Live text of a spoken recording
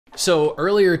So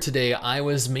earlier today, I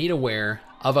was made aware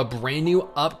of a brand new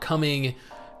upcoming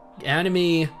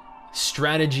anime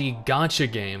strategy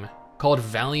gacha game called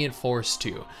Valiant Force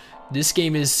 2. This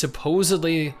game is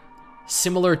supposedly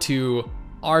similar to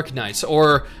Arknights,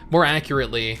 or more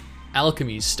accurately,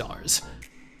 Alchemy Stars.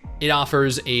 It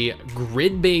offers a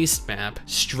grid-based map,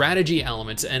 strategy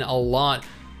elements, and a lot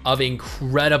of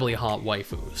incredibly hot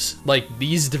waifus. Like,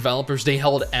 these developers, they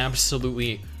held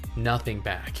absolutely nothing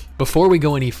back. Before we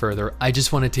go any further, I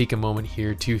just want to take a moment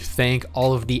here to thank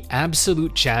all of the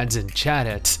absolute chads and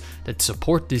chadettes that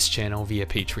support this channel via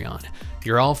Patreon.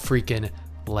 You're all freaking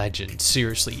legends.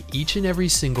 Seriously, each and every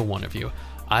single one of you.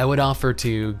 I would offer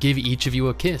to give each of you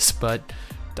a kiss, but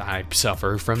I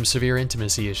suffer from severe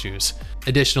intimacy issues.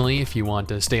 Additionally, if you want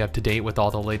to stay up to date with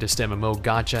all the latest MMO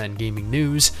gacha and gaming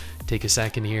news, take a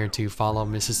second here to follow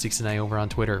Mrs. Stix and I over on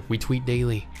Twitter. We tweet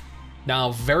daily.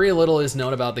 Now, very little is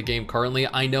known about the game currently.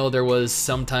 I know there was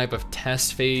some type of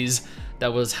test phase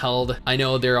that was held. I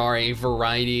know there are a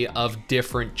variety of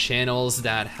different channels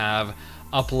that have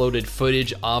uploaded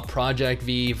footage of Project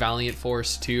V, Valiant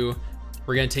Force 2.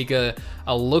 We're gonna take a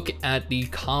look at the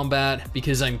combat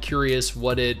because I'm curious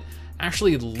what it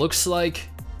actually looks like.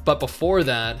 But before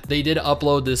that, they did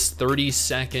upload this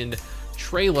 30-second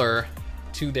trailer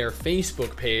to their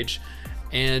Facebook page,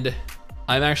 and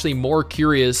I'm actually more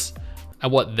curious at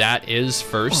what that is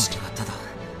first.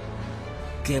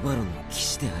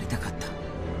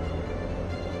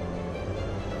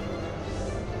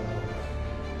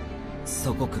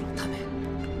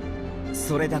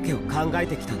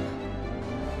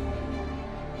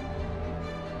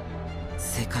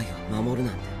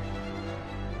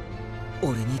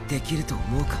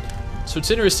 So it's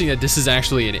interesting that this is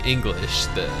actually in English.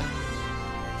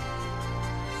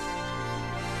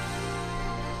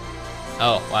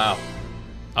 Oh wow.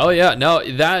 Oh yeah, no,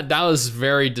 that was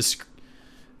very descriptive.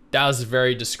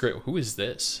 Who is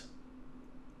this?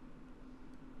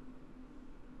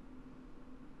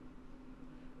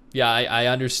 Yeah, I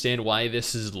understand why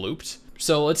this is looped.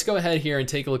 So let's go ahead here and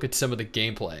take a look at some of the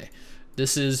gameplay.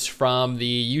 This is from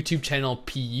the YouTube channel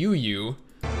PUU.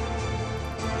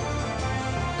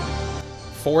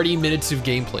 40 minutes of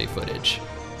gameplay footage.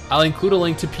 I'll include a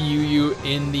link to PUU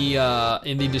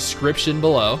in the description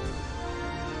below.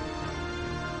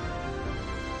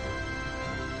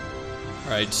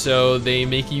 Alright, so they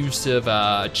make use of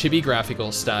chibi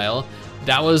graphical style.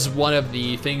 That was one of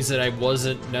the things that I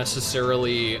wasn't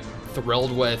necessarily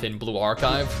thrilled with in Blue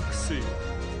Archive.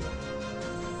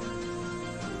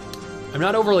 I'm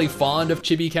not overly fond of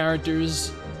chibi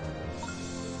characters.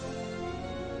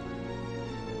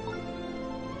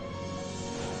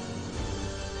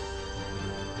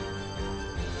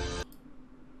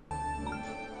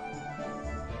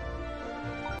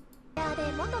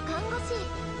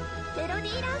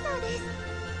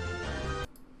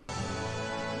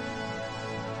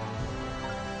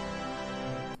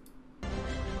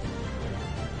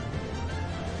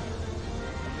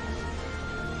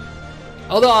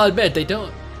 Although I'll admit, they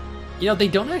don't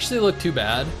actually look too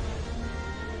bad.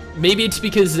 Maybe it's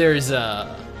because there's,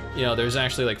 there's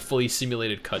actually like fully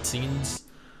simulated cutscenes.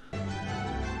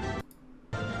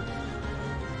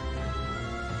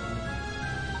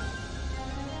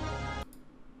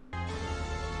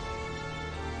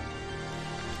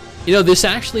 You know, this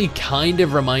actually kind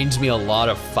of reminds me a lot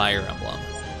of Fire Emblem.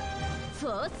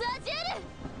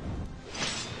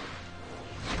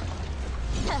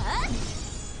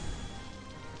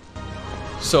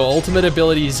 So ultimate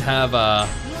abilities have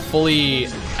fully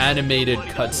animated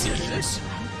cutscenes.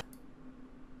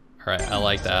 Alright, I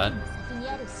like that.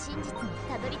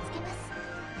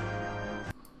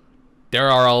 There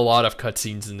are a lot of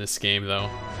cutscenes in this game though.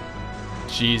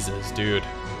 Jesus, dude.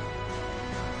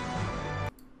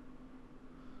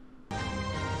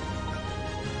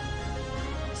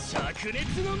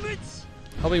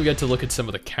 Hoping we get to look at some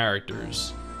of the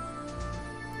characters.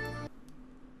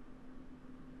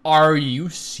 Are you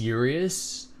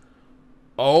serious?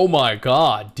 Oh my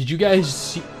god, did you guys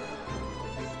see?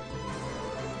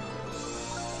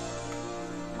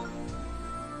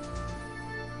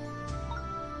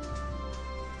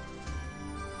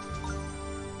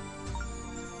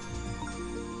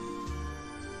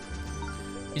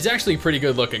 He's actually a pretty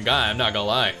good looking guy, I'm not gonna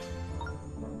lie.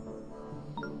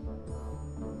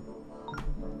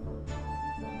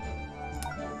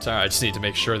 Sorry, I just need to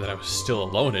make sure that I was still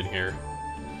alone in here.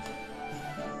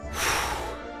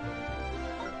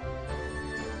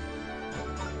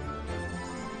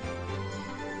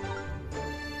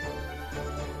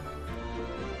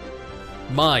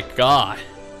 My god.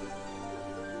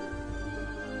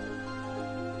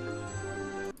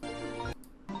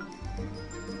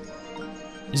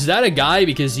 Is that a guy?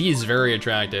 Because he is very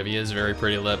attractive. He has very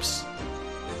pretty lips.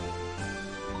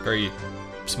 Very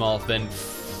small, thin.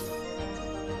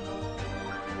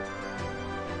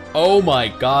 Oh my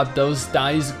god, those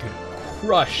dice could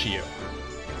crush you.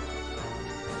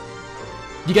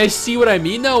 You guys see what I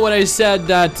mean though when I said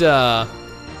that,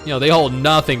 you know, they hold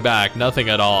nothing back, nothing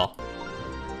at all.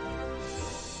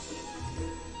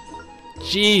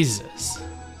 Jesus.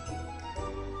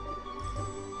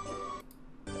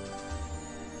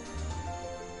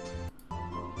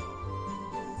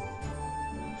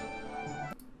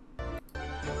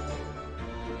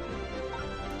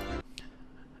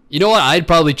 You know what? I'd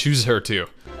probably choose her too.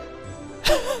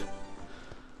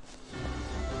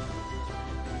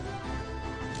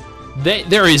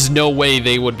 There is no way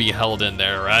they would be held in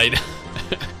there, right?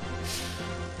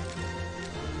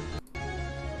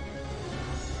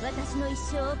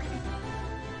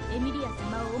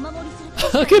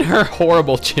 Look at her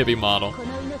horrible chibi model.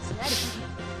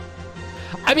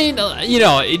 I mean, you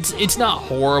know, it's not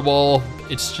horrible.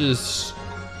 It's just...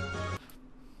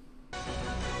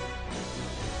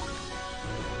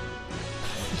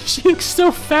 She looks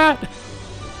so fat.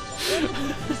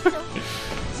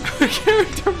 Her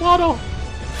character model.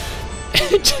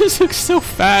 It just looks so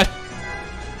fat.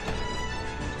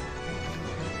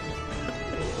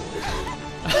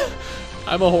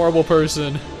 I'm a horrible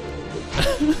person.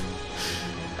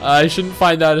 I shouldn't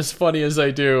find that as funny as I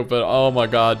do, but oh my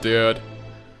god, dude.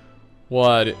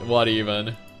 What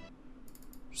even?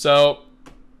 So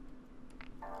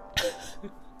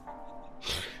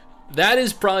that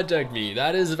is Project V.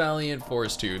 That is Valiant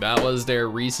Force 2. That was their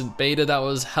recent beta that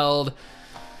was held.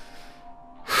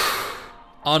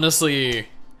 Honestly,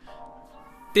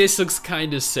 this looks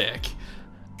kind of sick.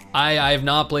 I have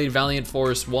not played Valiant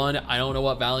Force 1. I don't know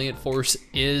what Valiant Force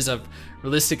is. I've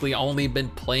realistically only been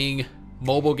playing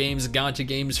mobile games, gacha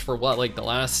games for what, like the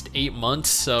last 8 months?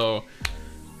 So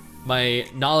my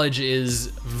knowledge is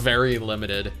very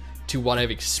limited to what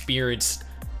I've experienced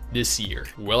this year.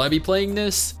 Will I be playing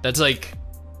this? That's like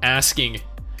asking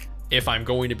if I'm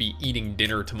going to be eating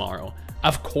dinner tomorrow.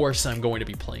 Of course I'm going to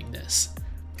be playing this.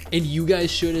 And you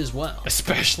guys should as well,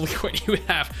 especially when you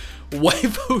have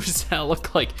waifus that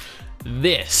look like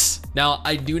this. Now,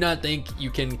 I do not think you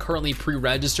can currently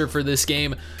pre-register for this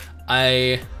game.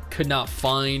 I could not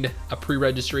find a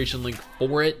pre-registration link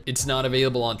for it. It's not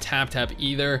available on TapTap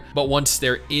either, but once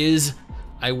there is,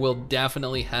 I will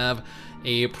definitely have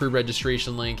a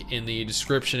pre-registration link in the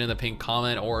description, in the pinned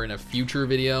comment, or in a future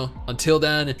video. Until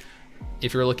then,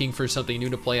 if you're looking for something new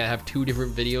to play, I have 2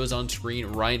 different videos on screen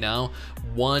right now.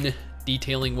 One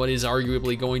detailing what is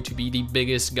arguably going to be the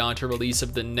biggest gacha release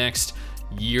of the next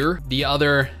year. The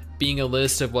other being a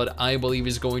list of what I believe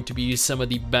is going to be some of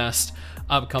the best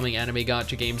upcoming anime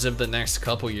gacha games of the next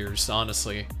couple years,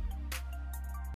 honestly.